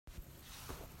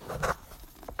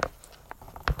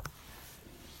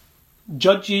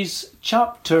Judges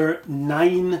chapter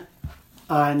 9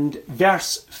 and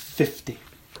verse 50.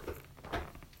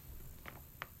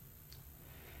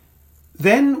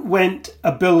 Then went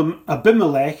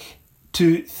Abimelech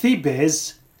to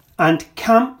Thebez and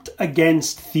camped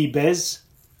against Thebez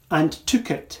and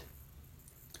took it.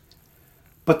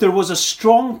 But there was a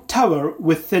strong tower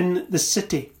within the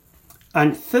city,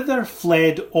 and thither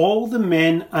fled all the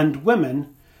men and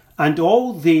women and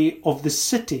all they of the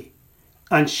city,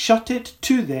 and shut it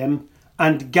to them,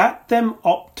 and gat them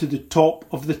up to the top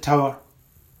of the tower.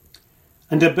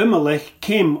 And Abimelech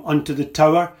came unto the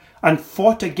tower, and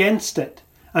fought against it,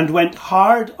 and went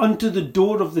hard unto the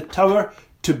door of the tower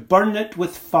to burn it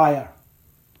with fire.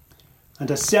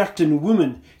 And a certain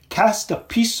woman cast a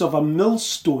piece of a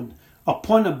millstone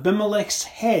upon Abimelech's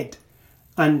head,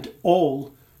 and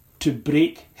all to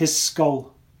break his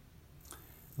skull.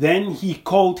 Then he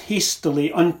called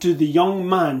hastily unto the young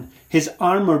man his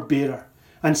armourbearer,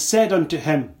 and said unto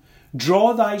him,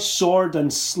 Draw thy sword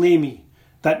and slay me,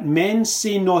 that men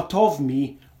say not of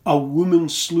me, A woman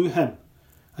slew him.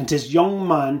 And his young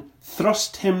man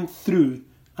thrust him through,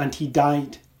 and he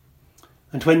died.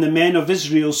 And when the men of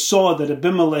Israel saw that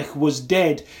Abimelech was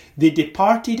dead, they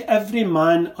departed every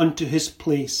man unto his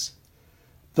place.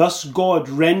 Thus God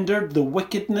rendered the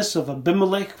wickedness of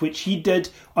Abimelech which he did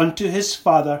unto his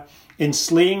father in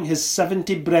slaying his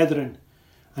 70 brethren.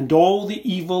 And all the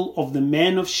evil of the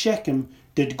men of Shechem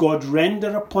did God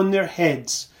render upon their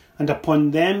heads, and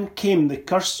upon them came the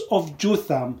curse of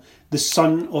Jotham, the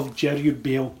son of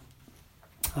Jerubbaal.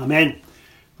 Amen.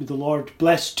 May the Lord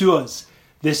bless to us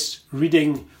this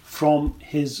reading from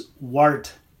his word.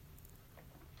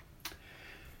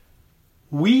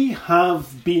 We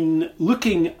have been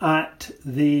looking at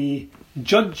the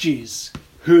judges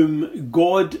whom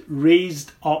God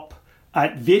raised up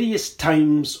at various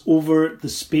times over the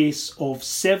space of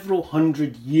several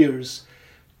hundred years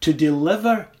to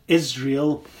deliver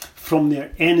Israel from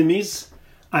their enemies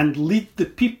and lead the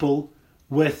people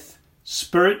with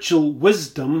spiritual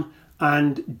wisdom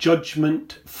and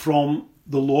judgment from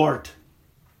the Lord.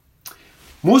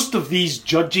 Most of these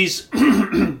judges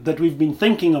that we've been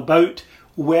thinking about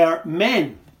were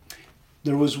men.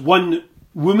 There was one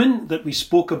woman that we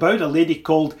spoke about, a lady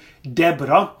called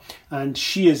Deborah, and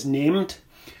she is named.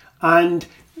 And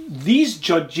these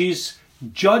judges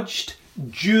judged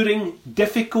during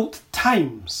difficult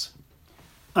times.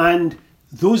 And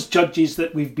those judges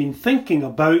that we've been thinking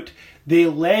about, they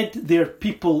led their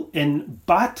people in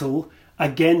battle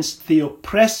against the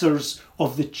oppressors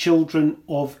of the children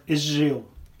of Israel.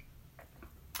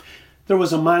 There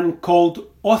was a man called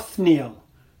Othniel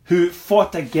who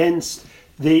fought against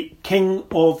the king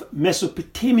of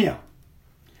Mesopotamia.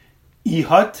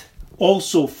 Ehud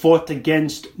also fought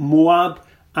against Moab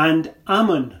and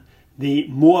Ammon, the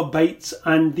Moabites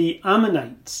and the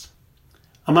Ammonites.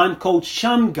 A man called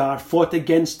Shamgar fought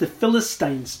against the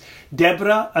Philistines.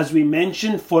 Deborah, as we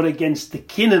mentioned, fought against the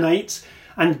Canaanites.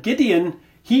 And Gideon,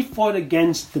 he fought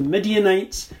against the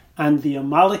Midianites and the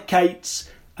Amalekites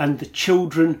and the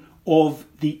children of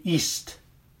the east.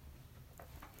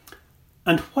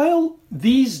 And while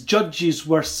these judges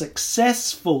were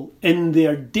successful in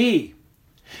their day,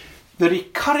 the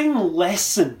recurring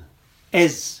lesson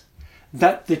is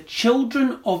that the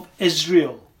children of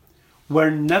Israel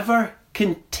were never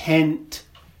content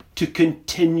to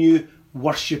continue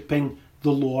worshipping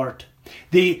the Lord.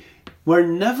 They were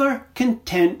never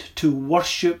content to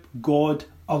worship God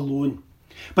alone,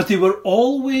 but they were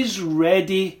always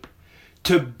ready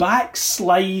to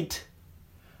backslide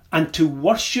and to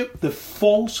worship the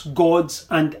false gods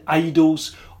and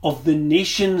idols of the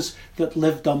nations that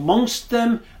lived amongst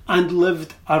them and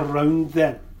lived around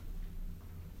them.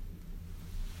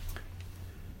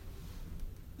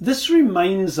 This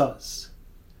reminds us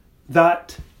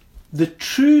that the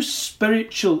true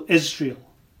spiritual Israel,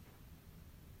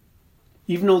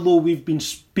 even although we've been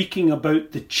speaking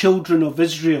about the children of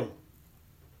Israel,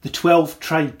 the 12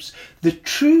 tribes, the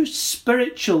true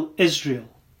spiritual Israel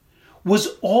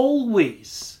was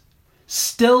always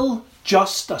still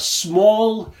just a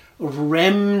small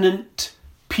remnant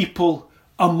people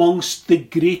amongst the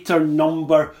greater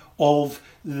number of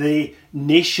the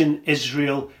nation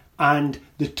Israel and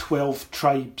the 12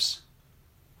 tribes.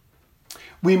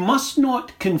 We must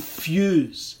not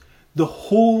confuse the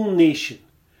whole nation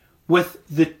with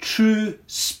the true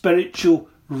spiritual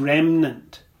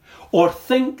remnant, or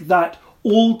think that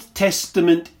Old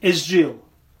Testament Israel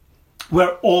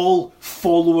were all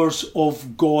followers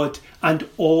of God and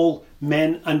all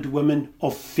men and women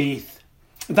of faith.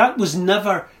 That was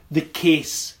never the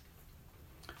case.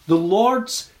 The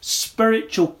Lord's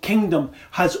spiritual kingdom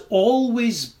has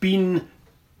always been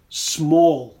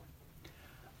small.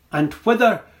 And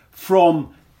whether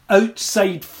from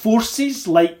outside forces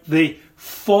like the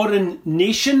foreign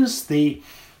nations, the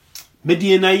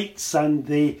Midianites and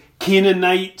the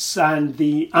Canaanites and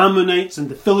the Ammonites and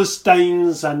the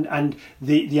Philistines and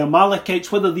the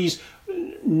Amalekites, whether these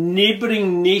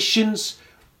neighbouring nations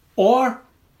or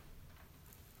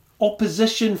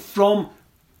opposition from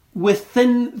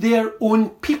within their own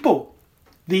people,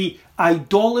 the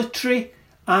idolatry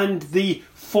and the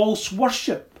false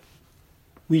worship,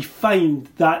 we find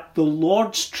that the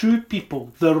Lord's true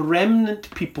people, the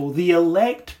remnant people, the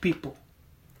elect people,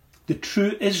 the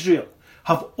true Israel,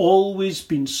 have always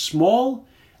been small,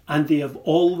 and they have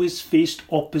always faced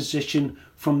opposition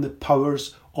from the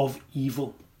powers of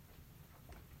evil.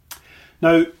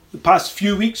 Now, the past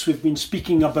few weeks we've been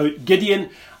speaking about Gideon,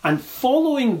 and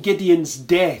following Gideon's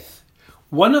death,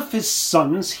 one of his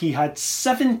sons, he had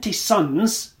 70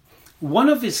 sons, one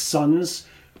of his sons,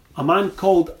 a man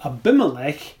called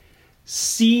Abimelech,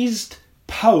 seized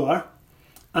power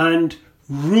and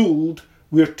ruled,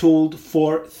 we're told,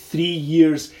 for 3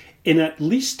 years in at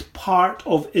least part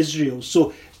of Israel.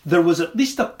 So there was at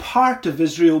least a part of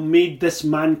Israel made this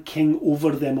man king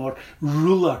over them, or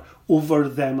ruler over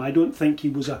them. I don't think he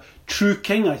was a true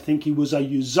king. I think he was a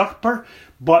usurper,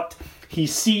 but he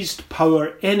seized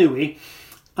power anyway.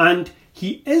 And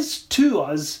he is to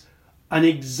us an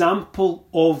example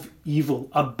of evil.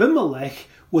 Abimelech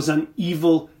was an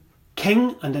evil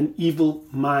king and an evil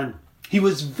man. He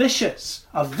was vicious,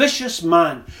 a vicious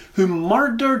man who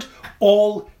murdered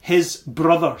all his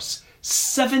brothers,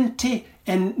 70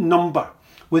 in number,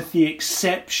 with the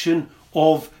exception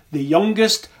of the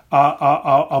youngest,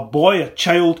 a boy, a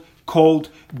child called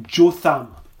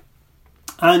Jotham.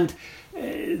 And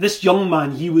this young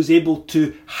man, he was able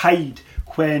to hide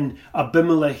when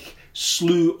Abimelech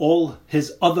slew all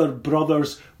his other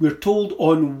brothers, we're told,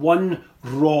 on one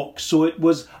rock. So it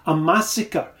was a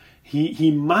massacre.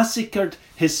 He massacred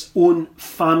his own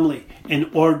family in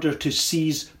order to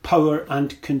seize power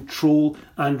and control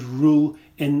and rule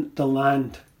in the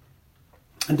land.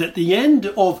 And at the end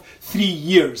of 3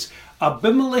 years,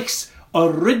 Abimelech's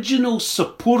original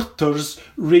supporters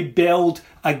rebelled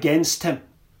against him.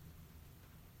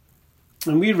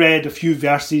 And we read a few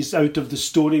verses out of the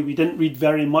story. We didn't read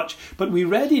very much, but we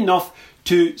read enough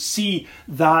to see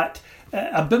that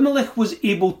Abimelech was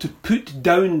able to put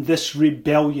down this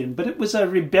rebellion, but it was a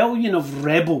rebellion of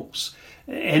rebels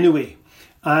anyway.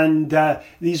 And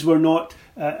these were not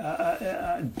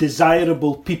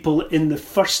desirable people in the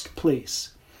first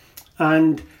place.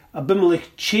 And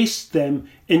Abimelech chased them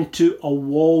into a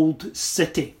walled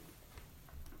city.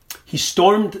 He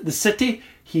stormed the city,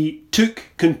 he took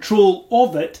control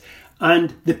of it,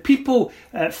 and the people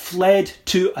fled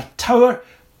to a tower,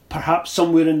 perhaps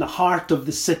somewhere in the heart of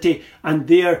the city, and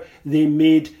there they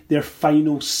made their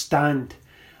final stand.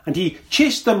 And he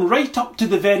chased them right up to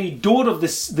the very door of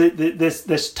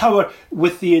this tower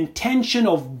with the intention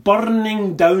of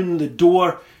burning down the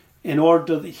door in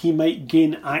order that he might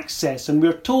gain access. And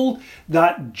we're told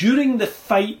that during the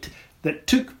fight that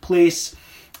took place,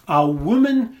 a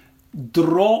woman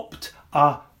dropped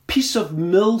a piece of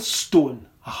millstone,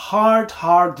 a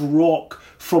hard rock,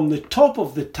 from the top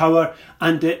of the tower,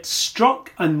 and it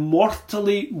struck and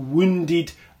mortally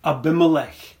wounded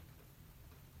Abimelech.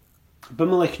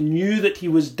 Abimelech knew that he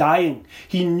was dying.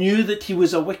 He knew that he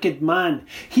was a wicked man.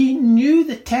 He knew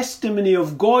the testimony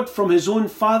of God from his own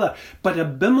father, but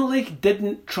Abimelech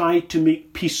didn't try to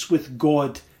make peace with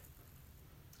God.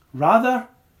 Rather,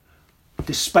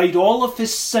 despite all of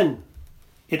his sin,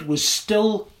 it was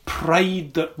still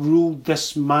pride that ruled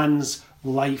this man's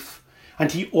life.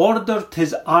 And he ordered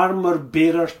his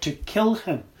armour-bearer to kill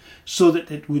him, so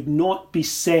that it would not be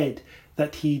said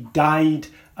that he died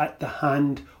at the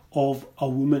hand of a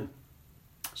woman.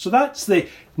 So that's the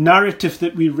narrative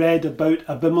that we read about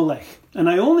Abimelech. And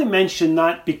I only mention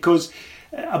that because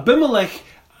Abimelech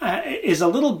is a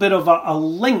little bit of a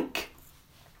link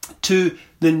to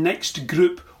the next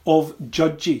group of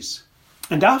judges.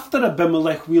 And after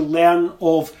Abimelech, we learn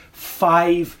of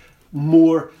 5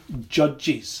 more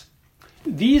judges.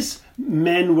 These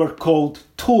men were called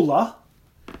Tola,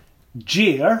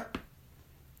 Jair,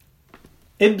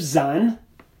 Ibzan,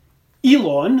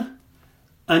 Elon,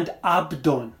 and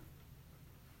Abdon.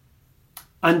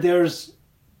 And there's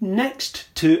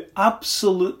next to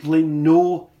absolutely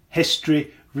no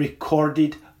history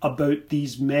recorded about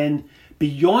these men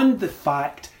beyond the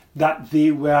fact that they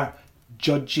were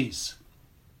judges.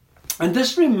 And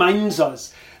this reminds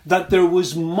us that there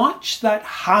was much that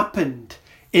happened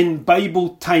in Bible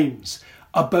times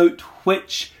about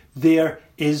which there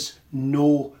is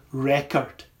no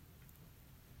record.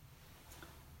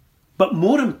 But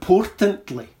more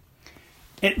importantly,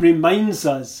 it reminds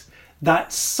us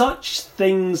that such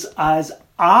things as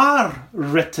are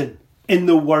written in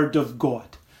the Word of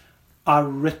God are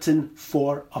written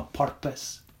for a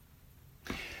purpose.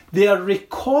 They are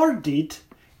recorded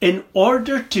in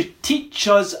order to teach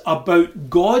us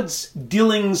about God's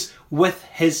dealings with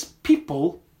his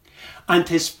people and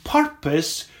his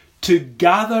purpose to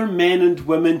gather men and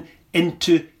women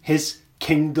into his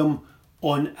kingdom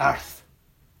on earth.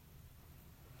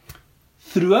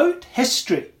 Throughout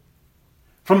history,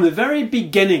 from the very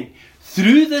beginning,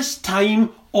 through this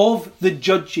time of the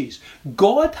judges,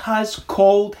 God has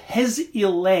called his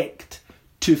elect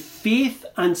to faith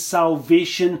and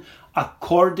salvation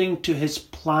according to his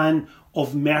plan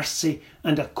of mercy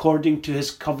and according to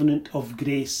his covenant of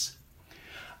grace.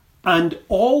 And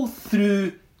all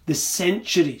through the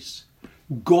centuries,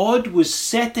 God was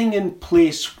setting in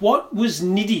place what was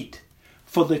needed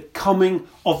for the coming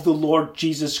of the Lord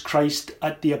Jesus Christ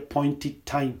at the appointed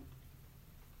time.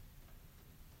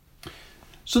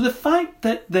 So the fact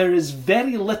that there is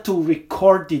very little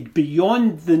recorded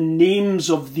beyond the names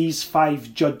of these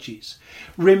 5 judges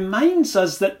reminds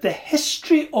us that the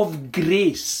history of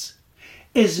grace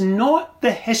is not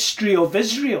the history of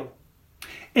Israel.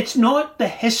 It's not the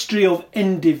history of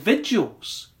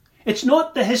individuals. It's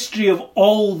not the history of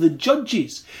all the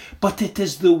judges, but it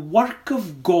is the work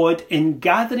of God in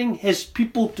gathering his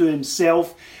people to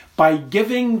himself by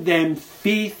giving them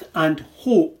faith and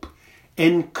hope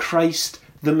in Christ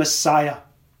the Messiah.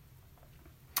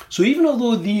 So even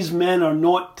although these men are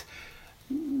not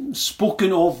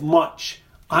spoken of much,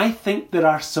 I think there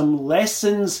are some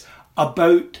lessons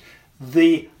about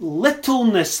the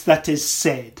littleness that is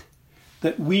said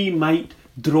that we might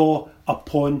draw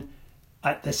upon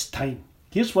at this time.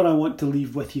 Here's what I want to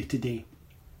leave with you today.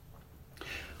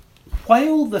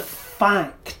 While the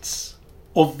facts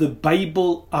of the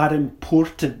Bible are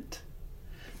important,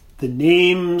 the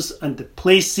names and the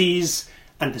places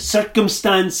and the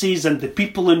circumstances and the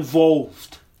people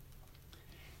involved,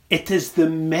 it is the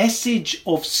message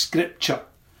of Scripture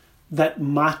that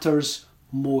matters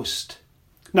most.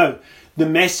 Now, the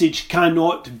message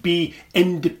cannot be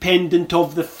independent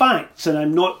of the facts, and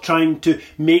I'm not trying to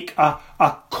make a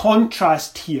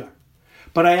contrast here.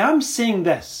 But I am saying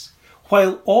this: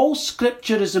 while all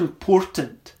Scripture is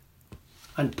important,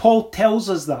 and Paul tells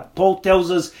us that, Paul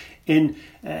tells us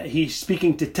he's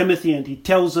speaking to Timothy, and he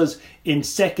tells us in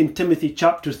 2 Timothy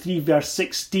chapter 3 verse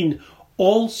 16,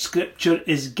 all Scripture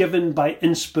is given by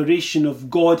inspiration of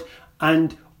God,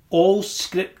 and all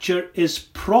Scripture is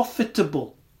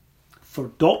profitable for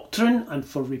doctrine and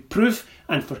for reproof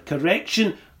and for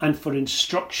correction and for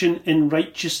instruction in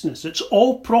righteousness. It's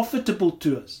all profitable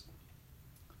to us.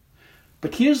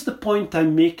 But here's the point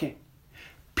I'm making.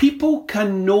 People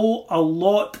can know a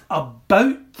lot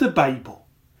about the Bible.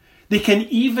 They can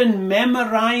even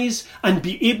memorize and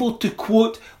be able to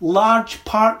quote large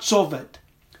parts of it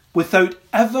without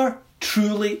ever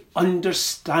truly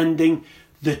understanding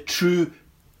the true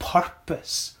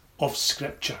purpose of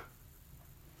Scripture.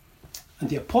 And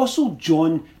the Apostle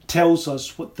John tells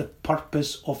us what the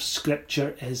purpose of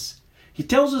Scripture is. He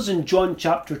tells us in John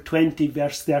chapter 20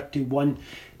 verse 31,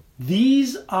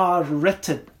 "These are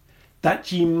written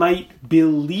that ye might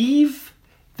believe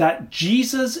that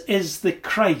Jesus is the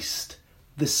Christ,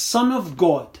 the Son of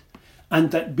God, and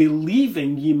that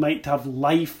believing ye might have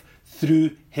life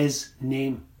through his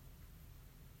name."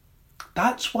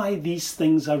 That's why these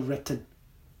things are written,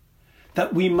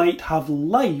 that we might have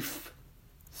life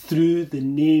through the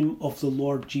name of the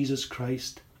Lord Jesus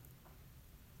Christ.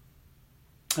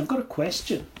 I've got a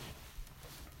question.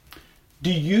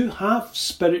 Do you have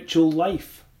spiritual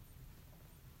life?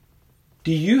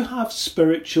 Do you have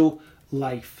spiritual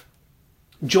life?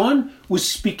 John was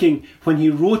speaking when he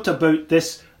wrote about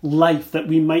this life, that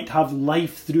we might have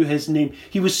life through his name.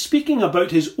 He was speaking about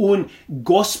his own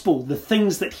gospel, the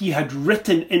things that he had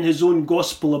written in his own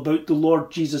gospel about the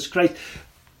Lord Jesus Christ.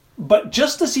 But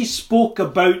just as he spoke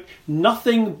about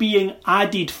nothing being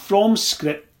added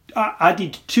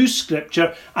to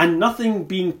Scripture and nothing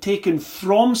being taken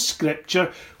from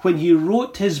Scripture when he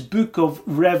wrote his book of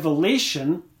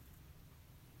Revelation,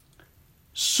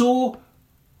 so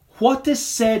what is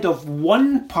said of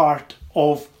one part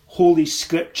of Holy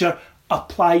Scripture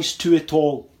applies to it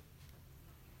all.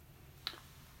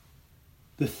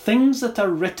 The things that are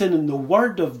written in the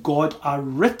Word of God are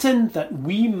written that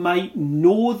we might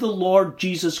know the Lord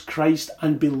Jesus Christ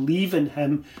and believe in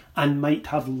him and might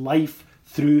have life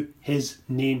through his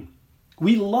name.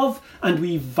 We love and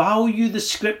we value the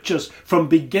Scriptures from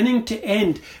beginning to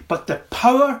end, but the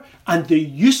power and the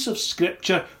use of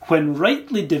Scripture, when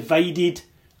rightly divided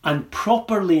and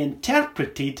properly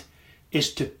interpreted,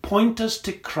 is to point us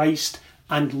to Christ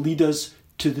and lead us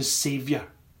to the Saviour.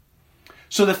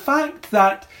 So the fact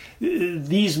that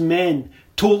these men,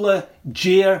 Tola,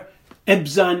 Jair,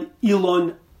 Ibzan,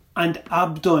 Elon and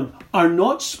Abdon, are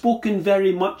not spoken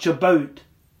very much about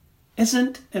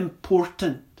isn't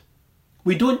important.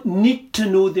 We don't need to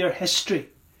know their history.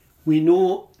 We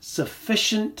know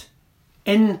sufficient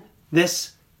in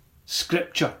this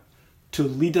Scripture to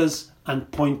lead us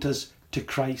and point us to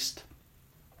Christ.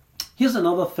 Here's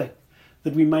another thing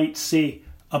that we might say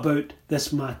about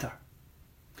this matter.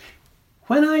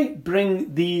 When I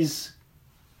bring these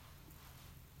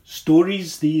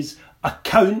stories, these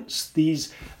accounts,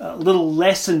 these little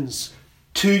lessons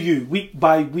to you week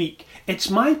by week, it's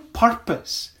my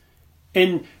purpose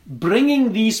in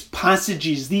bringing these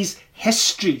passages, these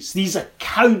histories, these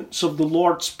accounts of the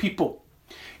Lord's people.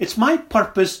 It's my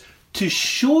purpose to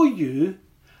show you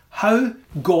how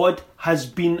God has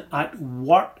been at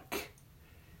work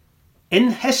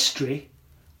in history,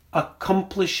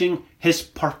 accomplishing his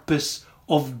purpose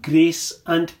of grace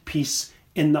and peace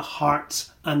in the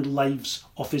hearts and lives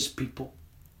of his people.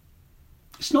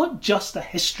 It's not just a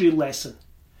history lesson.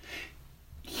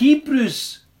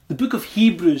 The book of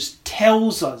Hebrews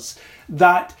tells us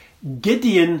that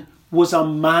Gideon was a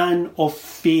man of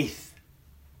faith,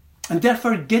 and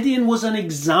therefore Gideon was an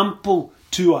example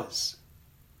to us.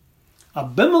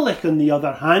 Abimelech, on the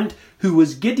other hand, who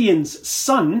was Gideon's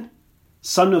son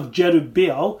of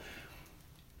Jerubbaal,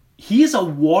 he is a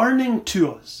warning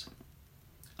to us.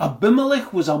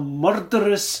 Abimelech was a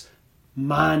murderous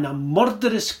man, a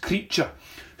murderous creature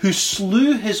who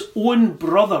slew his own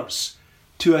brothers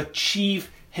to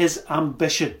achieve his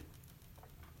ambition.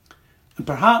 And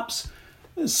perhaps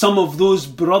some of those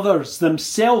brothers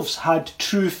themselves had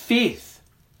true faith.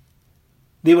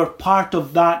 They were part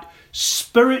of that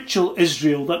spiritual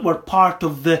Israel that were part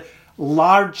of the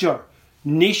larger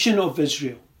nation of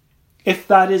Israel. If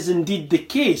that is indeed the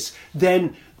case,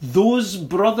 then those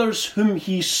brothers whom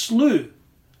he slew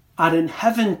are in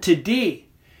heaven today,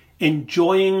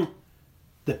 enjoying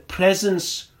the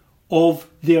presence of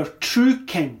their true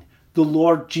king, the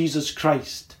Lord Jesus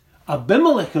Christ.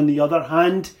 Abimelech, on the other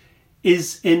hand,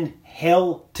 is in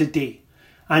hell today.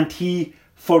 And he,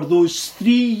 for those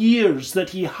 3 years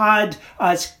that he had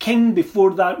as king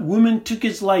before that woman took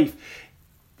his life,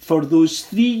 for those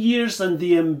 3 years and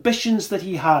the ambitions that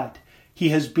he had, he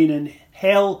has been in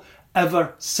hell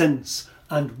ever since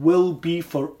and will be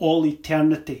for all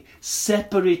eternity,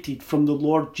 separated from the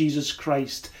Lord Jesus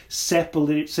Christ,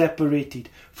 separated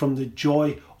from the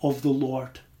joy of the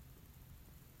Lord.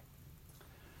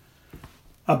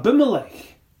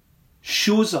 Abimelech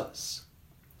shows us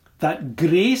that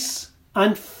grace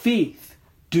and faith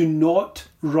do not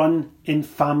run in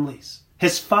families.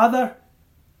 His father,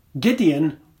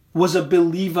 Gideon, was a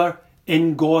believer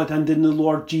in God and in the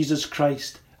Lord Jesus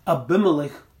Christ.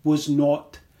 Abimelech was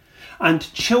not.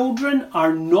 And children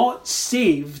are not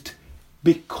saved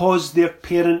because their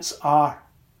parents are.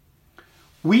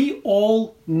 We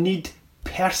all need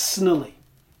personally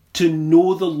to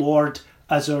know the Lord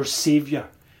as our Saviour.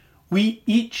 We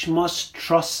each must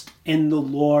trust in the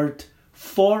Lord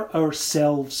for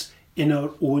ourselves in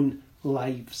our own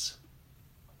lives.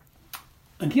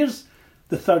 And here's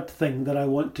the third thing that I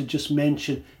want to just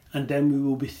mention, and then we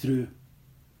will be through.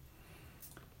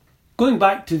 Going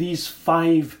back to these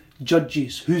 5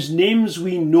 judges whose names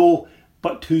we know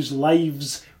but whose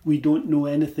lives we don't know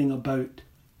anything about.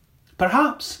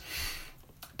 Perhaps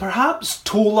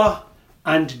Tola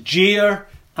and Jair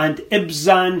and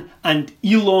Ibzan and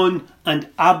Elon and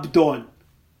Abdon,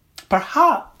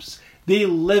 perhaps they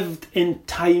lived in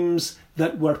times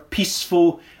that were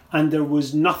peaceful and there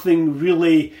was nothing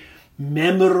really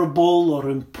memorable or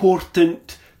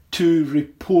important to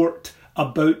report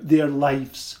about their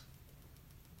lives.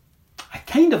 I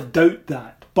kind of doubt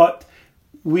that, but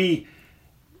we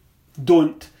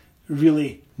don't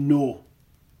really know.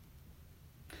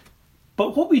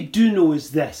 But what we do know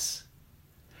is this,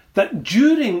 that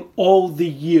during all the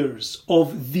years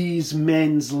of these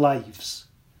men's lives,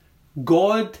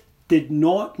 God did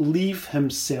not leave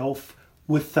himself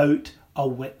without a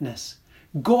witness.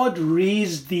 God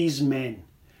raised these men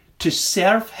to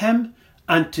serve him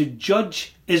and to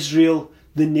judge Israel,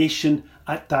 the nation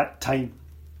at that time.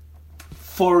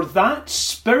 For that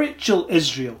spiritual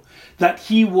Israel that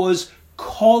he was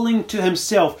calling to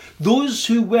himself, those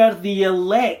who were the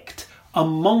elect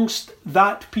amongst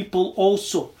that people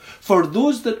also, for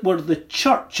those that were the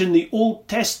church in the Old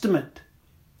Testament,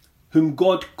 whom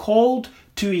God called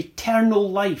to eternal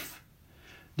life,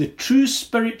 the true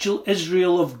spiritual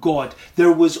Israel of God,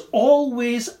 there was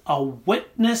always a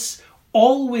witness,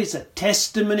 always a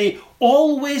testimony,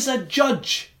 always a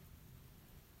judge.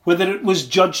 Whether it was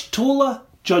Judge Tola,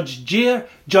 Judge Jair,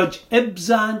 Judge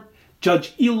Ibzan,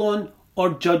 Judge Elon,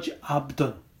 or Judge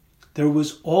Abdon, there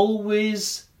was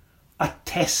always a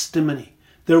testimony.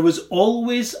 There was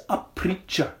always a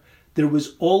preacher. There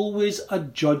was always a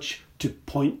judge to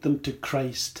point them to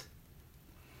Christ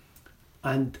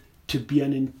and to be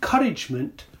an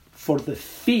encouragement for the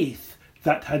faith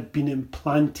that had been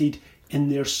implanted in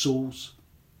their souls.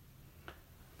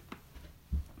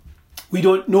 We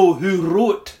don't know who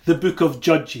wrote the book of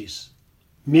Judges.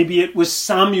 Maybe it was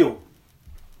Samuel.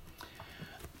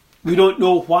 We don't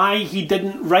know why he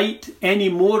didn't write any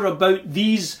more about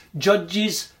these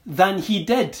judges than he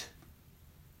did.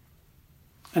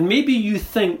 And maybe you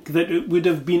think that it would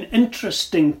have been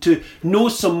interesting to know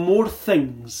some more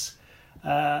things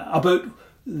about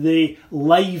the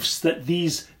lives that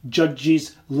these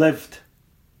judges lived.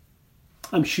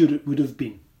 I'm sure it would have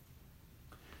been.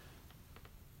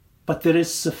 But there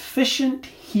is sufficient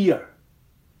here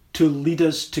to lead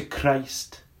us to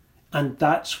Christ, and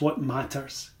that's what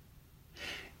matters.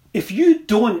 If you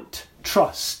don't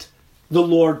trust the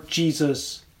Lord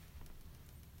Jesus,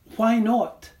 why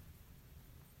not?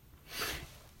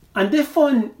 And if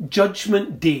on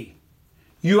Judgment Day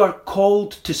you are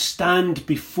called to stand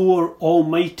before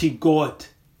Almighty God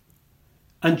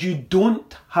and you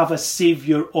don't have a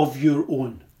Saviour of your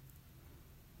own,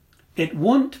 it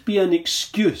won't be an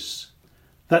excuse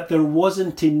that there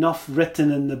wasn't enough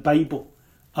written in the Bible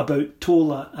about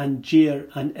Tola and Jair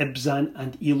and Ibzan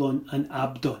and Elon and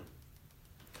Abdon.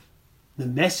 The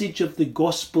message of the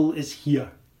gospel is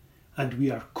here, and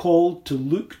we are called to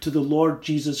look to the Lord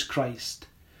Jesus Christ,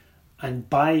 and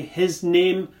by his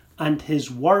name and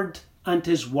his word and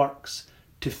his works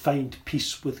to find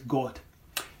peace with God.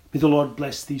 May the Lord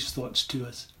bless these thoughts to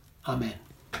us. Amen.